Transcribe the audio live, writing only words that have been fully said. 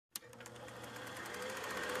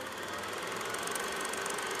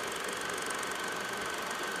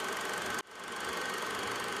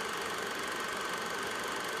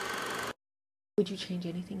Would you change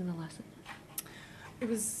anything in the lesson? It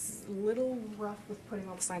was a little rough with putting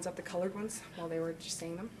all the signs up, the colored ones, while they were just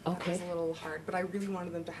saying them. Okay. That was a little hard, but I really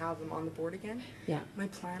wanted them to have them on the board again. Yeah. My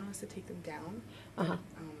plan was to take them down Uh-huh.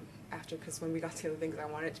 after, because when we got to the other things, I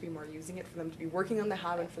wanted it to be more using it, for them to be working on the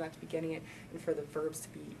how and for that to be getting it, and for the verbs to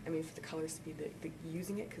be, I mean, for the colors to be the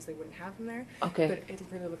using it, because they wouldn't have them there. Okay. But it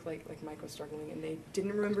really looked like Mike was struggling, and they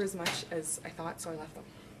didn't remember as much as I thought, so I left them.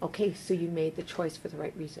 Okay, so you made the choice for the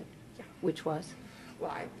right reason. Yeah. Which was? Well,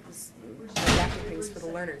 I was adapting things for the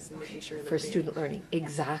learners and making sure that For they, student learning.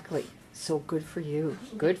 Exactly. So good for you.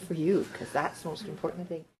 Good for you, because that's the most important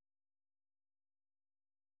thing.